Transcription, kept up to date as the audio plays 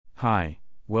Hi,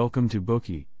 welcome to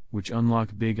Bookie, which unlock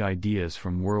big ideas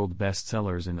from world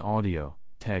bestsellers in audio,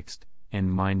 text,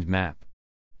 and mind map.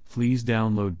 Please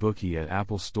download Bookie at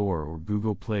Apple Store or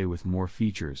Google Play with more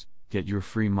features. Get your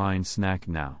free mind snack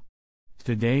now.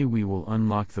 Today we will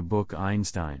unlock the book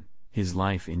Einstein, His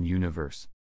Life in Universe.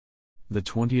 The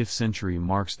 20th century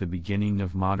marks the beginning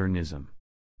of modernism.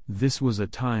 This was a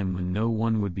time when no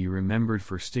one would be remembered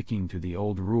for sticking to the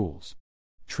old rules.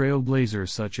 Trailblazers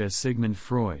such as Sigmund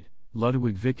Freud,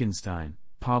 Ludwig Wittgenstein,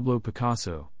 Pablo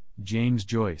Picasso, James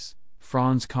Joyce,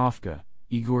 Franz Kafka,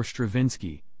 Igor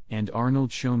Stravinsky, and Arnold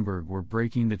Schoenberg were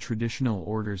breaking the traditional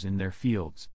orders in their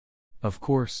fields. Of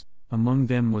course, among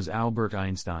them was Albert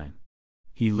Einstein.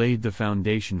 He laid the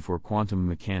foundation for quantum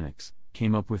mechanics,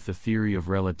 came up with the theory of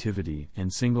relativity,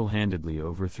 and single-handedly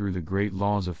overthrew the great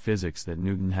laws of physics that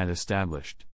Newton had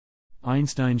established.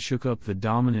 Einstein shook up the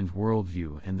dominant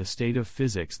worldview and the state of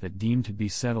physics that deemed to be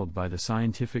settled by the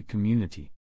scientific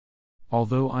community.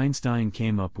 Although Einstein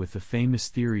came up with the famous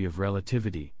theory of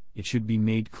relativity, it should be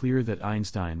made clear that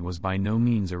Einstein was by no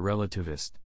means a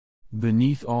relativist.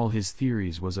 Beneath all his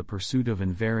theories was a pursuit of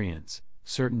invariants,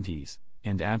 certainties,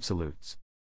 and absolutes.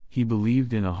 He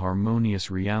believed in a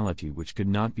harmonious reality which could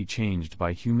not be changed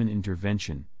by human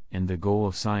intervention, and the goal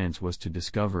of science was to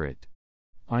discover it.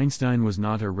 Einstein was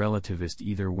not a relativist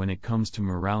either when it comes to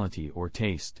morality or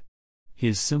taste.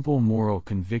 His simple moral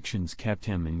convictions kept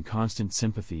him in constant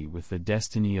sympathy with the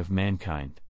destiny of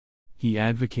mankind. He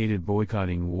advocated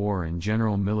boycotting war and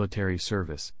general military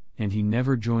service, and he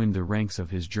never joined the ranks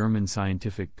of his German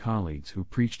scientific colleagues who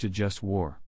preached a just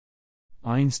war.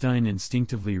 Einstein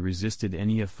instinctively resisted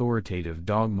any authoritative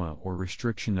dogma or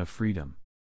restriction of freedom.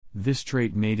 This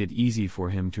trait made it easy for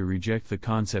him to reject the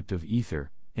concept of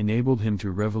ether, enabled him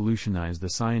to revolutionize the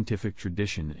scientific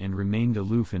tradition, and remained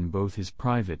aloof in both his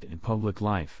private and public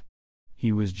life.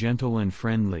 He was gentle and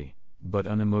friendly, but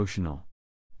unemotional.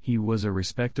 He was a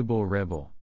respectable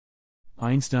rebel.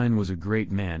 Einstein was a great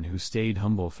man who stayed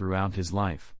humble throughout his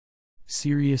life.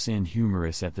 Serious and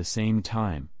humorous at the same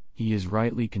time, he is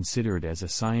rightly considered as a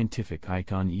scientific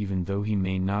icon even though he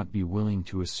may not be willing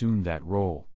to assume that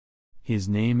role. His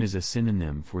name is a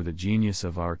synonym for the genius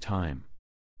of our time.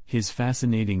 His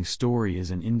fascinating story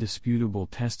is an indisputable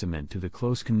testament to the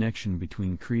close connection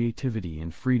between creativity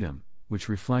and freedom, which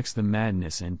reflects the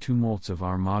madness and tumults of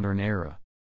our modern era.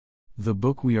 The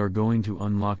book we are going to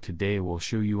unlock today will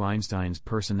show you Einstein's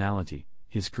personality,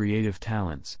 his creative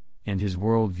talents, and his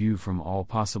worldview from all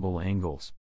possible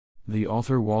angles. The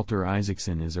author Walter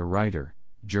Isaacson is a writer,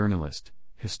 journalist,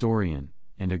 historian,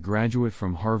 and a graduate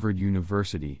from Harvard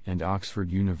University and Oxford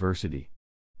University.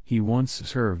 He once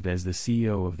served as the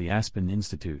CEO of the Aspen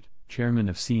Institute, chairman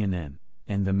of CNN,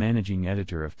 and the managing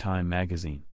editor of Time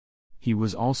magazine. He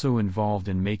was also involved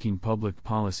in making public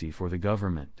policy for the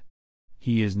government.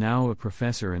 He is now a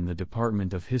professor in the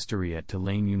Department of History at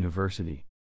Tulane University.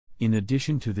 In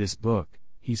addition to this book,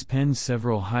 he's penned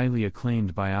several highly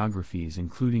acclaimed biographies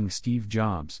including Steve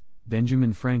Jobs,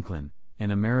 Benjamin Franklin,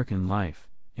 An American Life,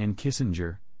 and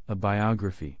Kissinger, a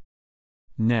biography.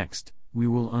 Next, we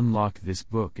will unlock this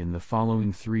book in the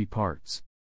following 3 parts.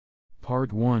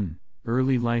 Part 1,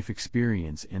 Early Life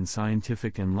Experience and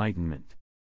Scientific Enlightenment.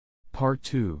 Part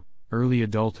 2, Early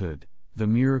Adulthood, The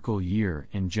Miracle Year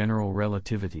and General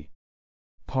Relativity.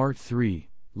 Part 3,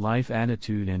 Life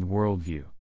Attitude and Worldview.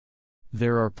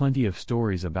 There are plenty of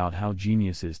stories about how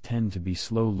geniuses tend to be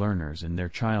slow learners in their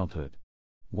childhood.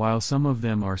 While some of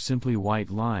them are simply white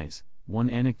lies, one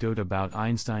anecdote about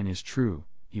Einstein is true: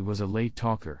 he was a late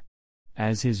talker.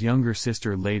 As his younger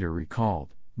sister later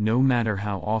recalled, no matter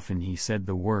how often he said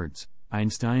the words,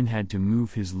 Einstein had to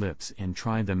move his lips and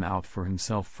try them out for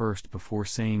himself first before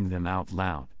saying them out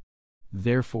loud.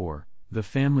 Therefore, the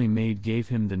family maid gave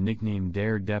him the nickname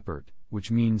Der Deppert,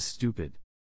 which means stupid.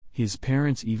 His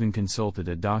parents even consulted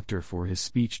a doctor for his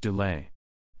speech delay.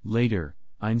 Later,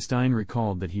 Einstein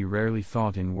recalled that he rarely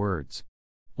thought in words.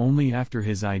 Only after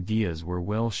his ideas were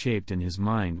well shaped in his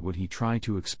mind would he try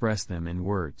to express them in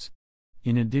words.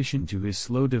 In addition to his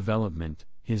slow development,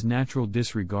 his natural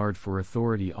disregard for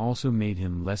authority also made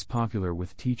him less popular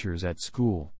with teachers at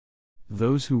school.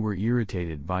 Those who were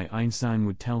irritated by Einstein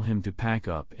would tell him to pack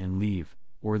up and leave,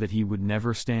 or that he would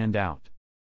never stand out.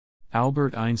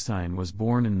 Albert Einstein was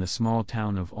born in the small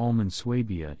town of Ulm,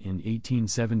 Swabia in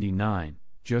 1879,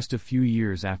 just a few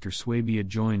years after Swabia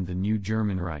joined the new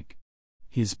German Reich.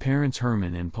 His parents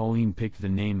Hermann and Pauline picked the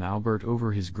name Albert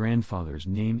over his grandfather's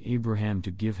name Abraham to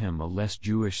give him a less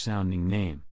Jewish-sounding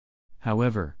name.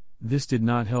 However, this did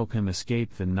not help him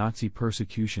escape the Nazi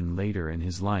persecution later in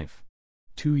his life.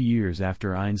 2 years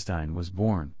after Einstein was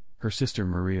born, her sister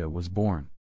Maria was born.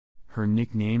 Her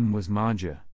nickname was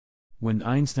Maja. When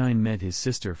Einstein met his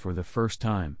sister for the first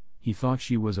time, he thought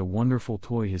she was a wonderful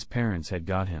toy his parents had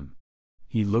got him.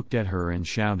 He looked at her and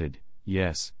shouted,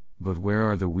 "Yes, but where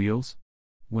are the wheels?"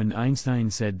 When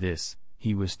Einstein said this,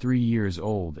 he was 3 years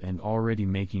old and already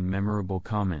making memorable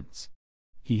comments.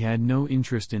 He had no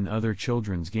interest in other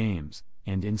children's games,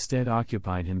 and instead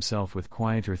occupied himself with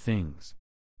quieter things.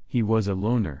 He was a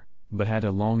loner, but had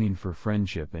a longing for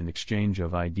friendship and exchange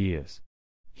of ideas.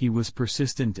 He was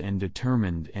persistent and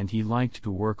determined, and he liked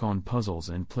to work on puzzles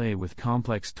and play with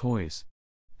complex toys.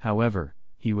 However,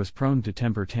 he was prone to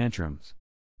temper tantrums.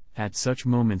 At such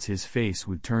moments his face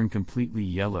would turn completely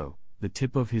yellow, the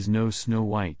tip of his nose snow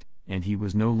white, and he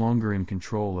was no longer in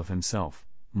control of himself,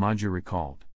 Maja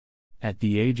recalled. At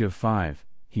the age of 5,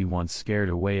 he once scared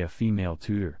away a female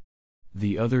tutor.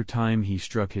 The other time he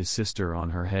struck his sister on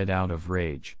her head out of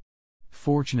rage.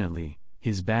 Fortunately,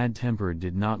 his bad temper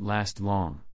did not last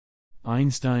long.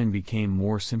 Einstein became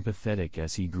more sympathetic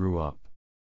as he grew up.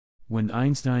 When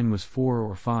Einstein was 4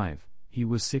 or 5, he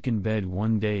was sick in bed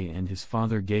one day and his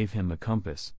father gave him a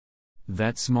compass.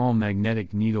 That small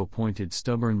magnetic needle pointed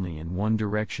stubbornly in one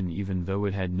direction even though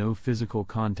it had no physical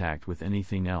contact with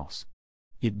anything else.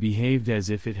 It behaved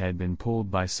as if it had been pulled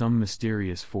by some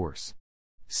mysterious force.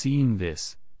 Seeing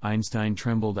this, Einstein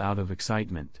trembled out of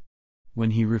excitement.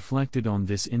 When he reflected on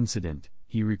this incident,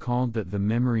 he recalled that the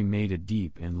memory made a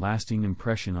deep and lasting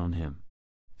impression on him.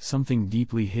 Something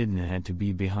deeply hidden had to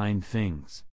be behind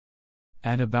things.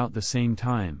 At about the same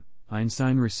time,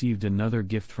 Einstein received another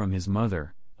gift from his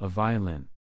mother, a violin.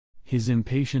 His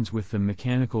impatience with the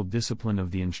mechanical discipline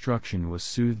of the instruction was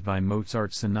soothed by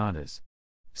Mozart's sonatas.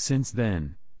 Since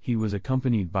then, he was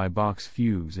accompanied by Bach's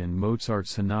fugues and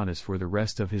Mozart's sonatas for the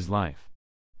rest of his life.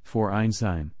 For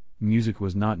Einstein, music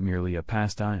was not merely a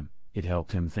pastime, it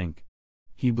helped him think.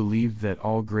 He believed that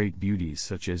all great beauties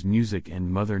such as music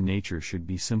and Mother Nature should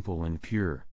be simple and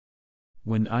pure.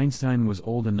 When Einstein was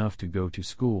old enough to go to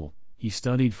school, he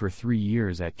studied for 3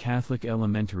 years at Catholic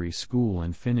elementary school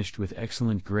and finished with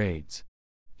excellent grades.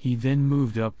 He then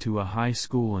moved up to a high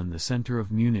school in the center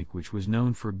of Munich which was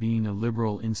known for being a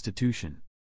liberal institution.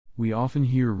 We often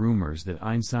hear rumors that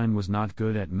Einstein was not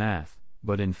good at math,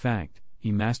 but in fact,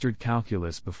 he mastered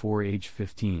calculus before age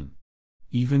 15.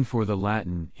 Even for the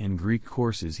Latin and Greek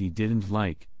courses he didn't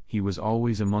like, he was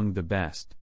always among the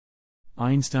best.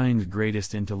 Einstein's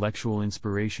greatest intellectual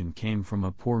inspiration came from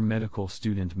a poor medical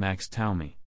student, Max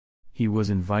Taumi. He was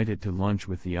invited to lunch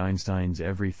with the Einsteins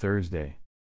every Thursday.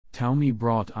 Taumi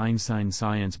brought Einstein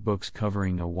science books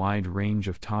covering a wide range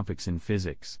of topics in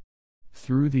physics.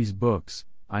 Through these books,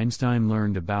 Einstein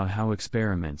learned about how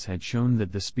experiments had shown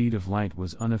that the speed of light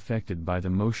was unaffected by the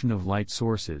motion of light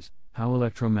sources, how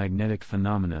electromagnetic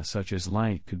phenomena such as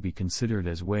light could be considered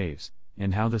as waves,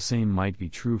 and how the same might be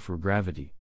true for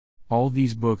gravity. All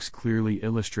these books clearly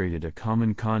illustrated a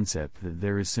common concept that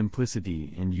there is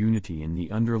simplicity and unity in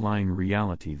the underlying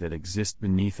reality that exists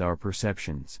beneath our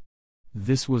perceptions.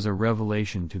 This was a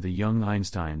revelation to the young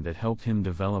Einstein that helped him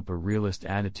develop a realist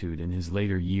attitude in his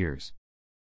later years.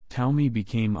 Taumi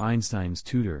became Einstein's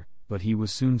tutor, but he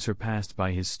was soon surpassed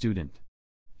by his student.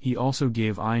 He also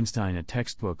gave Einstein a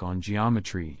textbook on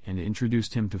geometry and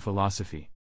introduced him to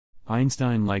philosophy.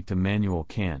 Einstein liked Immanuel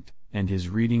Kant, and his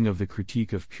reading of the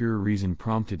Critique of Pure Reason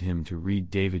prompted him to read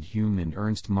David Hume and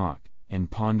Ernst Mach,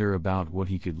 and ponder about what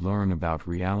he could learn about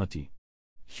reality.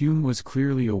 Hume was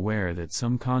clearly aware that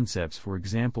some concepts, for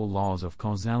example laws of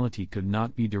causality, could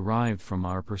not be derived from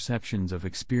our perceptions of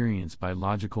experience by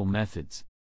logical methods.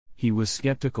 He was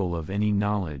skeptical of any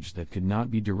knowledge that could not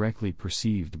be directly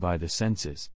perceived by the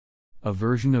senses. A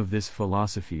version of this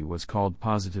philosophy was called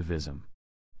positivism.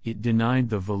 It denied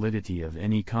the validity of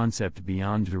any concept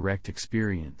beyond direct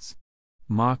experience.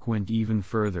 Mach went even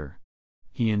further.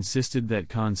 He insisted that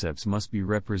concepts must be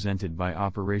represented by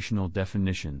operational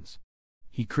definitions.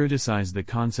 He criticized the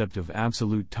concept of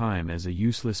absolute time as a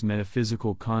useless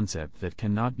metaphysical concept that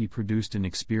cannot be produced in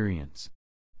experience.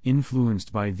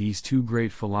 Influenced by these two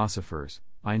great philosophers,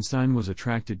 Einstein was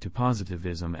attracted to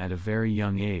positivism at a very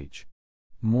young age.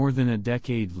 More than a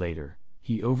decade later,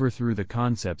 he overthrew the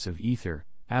concepts of ether,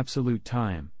 absolute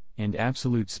time, and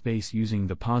absolute space using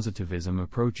the positivism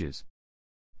approaches.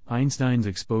 Einstein's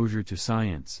exposure to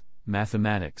science,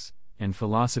 mathematics, and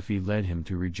philosophy led him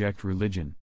to reject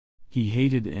religion. He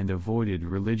hated and avoided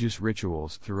religious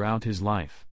rituals throughout his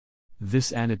life.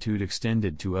 This attitude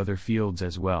extended to other fields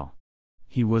as well.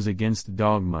 He was against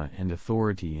dogma and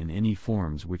authority in any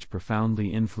forms which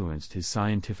profoundly influenced his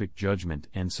scientific judgment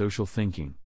and social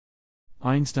thinking.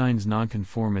 Einstein's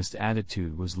nonconformist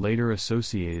attitude was later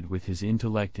associated with his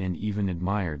intellect and even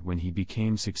admired when he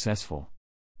became successful.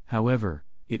 However,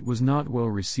 it was not well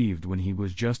received when he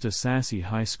was just a sassy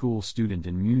high school student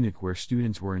in Munich, where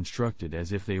students were instructed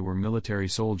as if they were military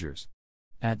soldiers.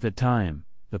 At the time,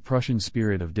 the Prussian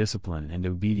spirit of discipline and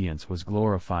obedience was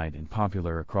glorified and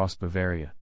popular across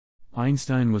Bavaria.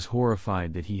 Einstein was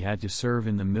horrified that he had to serve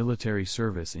in the military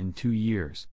service in 2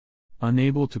 years.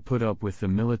 Unable to put up with the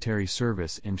military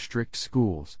service and strict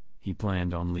schools, he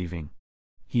planned on leaving.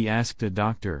 He asked a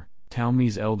doctor,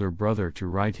 Talmy's elder brother, to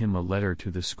write him a letter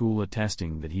to the school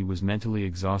attesting that he was mentally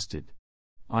exhausted.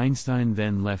 Einstein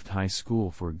then left high school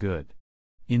for good.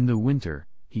 In the winter,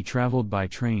 he traveled by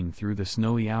train through the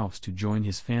snowy Alps to join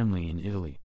his family in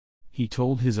Italy. He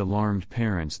told his alarmed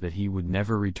parents that he would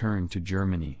never return to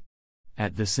Germany.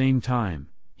 At the same time,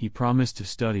 he promised to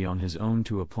study on his own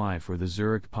to apply for the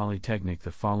Zurich Polytechnic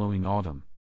the following autumn.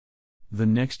 The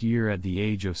next year, at the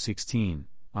age of 16,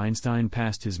 Einstein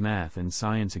passed his math and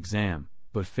science exam,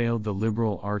 but failed the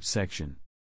liberal arts section.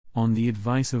 On the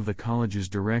advice of the college's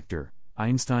director,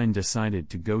 Einstein decided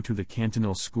to go to the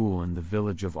cantonal school in the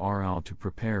village of Aarau to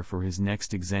prepare for his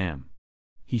next exam.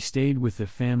 He stayed with the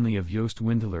family of Jost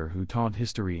Winteler, who taught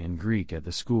history and Greek at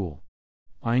the school.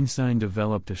 Einstein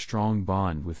developed a strong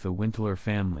bond with the Winteler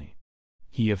family.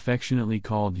 He affectionately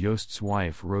called Jost's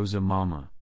wife Rosa Mama.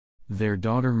 Their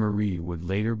daughter Marie would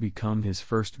later become his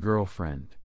first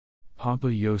girlfriend.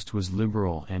 Papa Jost was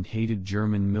liberal and hated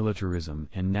German militarism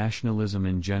and nationalism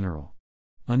in general.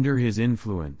 Under his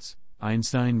influence,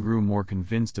 Einstein grew more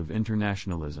convinced of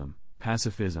internationalism,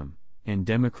 pacifism, and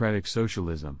democratic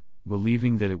socialism,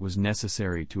 believing that it was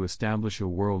necessary to establish a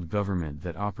world government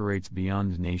that operates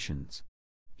beyond nations.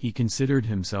 He considered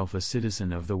himself a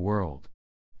citizen of the world.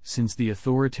 Since the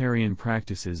authoritarian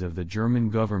practices of the German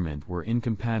government were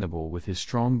incompatible with his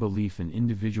strong belief in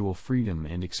individual freedom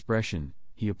and expression,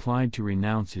 he applied to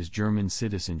renounce his German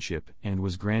citizenship and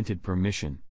was granted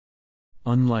permission.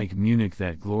 Unlike Munich,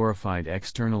 that glorified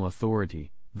external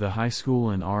authority, the high school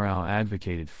in Aarau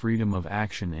advocated freedom of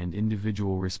action and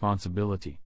individual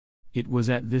responsibility. It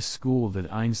was at this school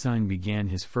that Einstein began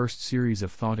his first series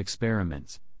of thought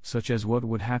experiments, such as what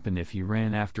would happen if he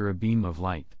ran after a beam of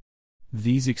light.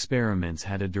 These experiments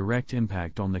had a direct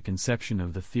impact on the conception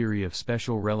of the theory of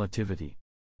special relativity.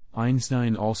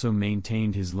 Einstein also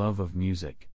maintained his love of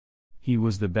music. He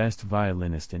was the best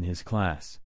violinist in his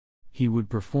class. He would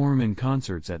perform in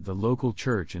concerts at the local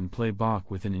church and play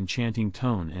Bach with an enchanting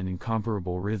tone and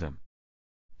incomparable rhythm.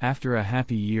 After a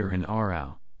happy year in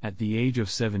Aarau, at the age of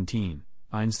 17,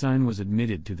 Einstein was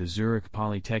admitted to the Zurich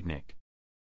Polytechnic.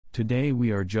 Today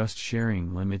we are just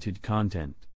sharing limited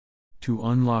content. To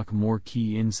unlock more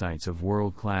key insights of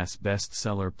world-class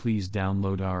bestseller, please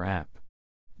download our app.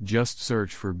 Just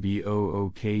search for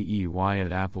Bookey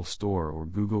at Apple Store or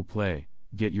Google Play.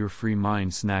 Get your free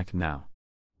mind snack now.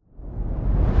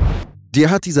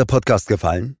 Dir hat dieser Podcast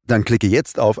gefallen? Dann klicke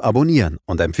jetzt auf Abonnieren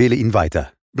und empfehle ihn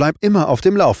weiter. Bleib immer auf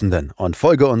dem Laufenden und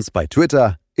folge uns bei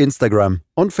Twitter, Instagram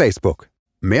und Facebook.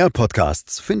 Mehr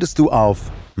Podcasts findest du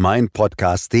auf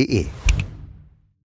meinpodcast.de.